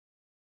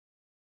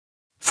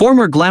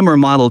Former glamour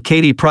model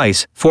Katie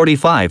Price,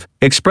 45,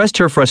 expressed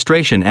her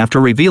frustration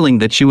after revealing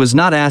that she was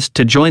not asked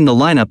to join the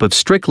lineup of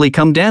Strictly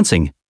Come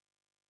Dancing.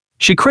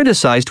 She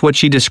criticized what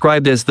she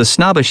described as the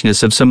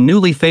snobbishness of some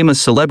newly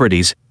famous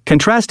celebrities,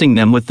 contrasting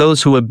them with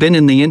those who have been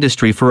in the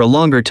industry for a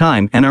longer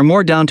time and are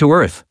more down to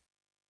earth.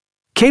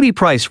 Katie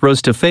Price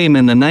rose to fame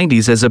in the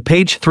 90s as a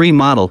Page 3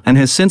 model and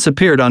has since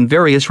appeared on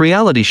various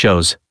reality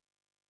shows.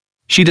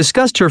 She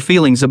discussed her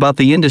feelings about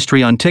the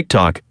industry on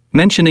TikTok,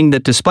 mentioning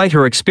that despite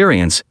her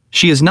experience,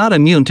 she is not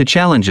immune to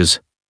challenges.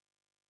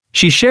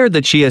 She shared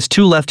that she has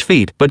 2 left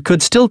feet but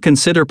could still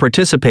consider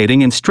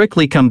participating in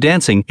Strictly Come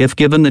Dancing if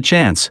given the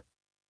chance.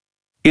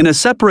 In a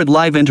separate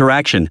live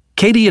interaction,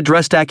 Katie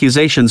addressed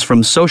accusations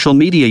from social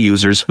media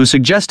users who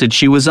suggested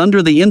she was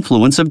under the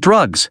influence of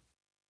drugs.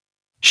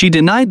 She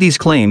denied these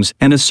claims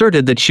and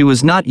asserted that she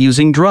was not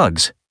using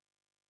drugs.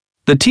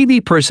 The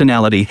TV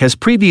personality has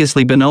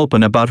previously been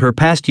open about her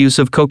past use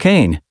of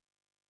cocaine.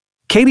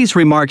 Katie's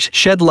remarks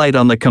shed light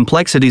on the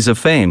complexities of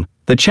fame,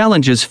 the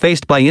challenges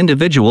faced by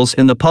individuals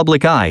in the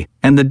public eye,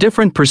 and the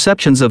different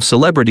perceptions of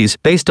celebrities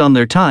based on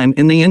their time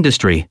in the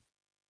industry.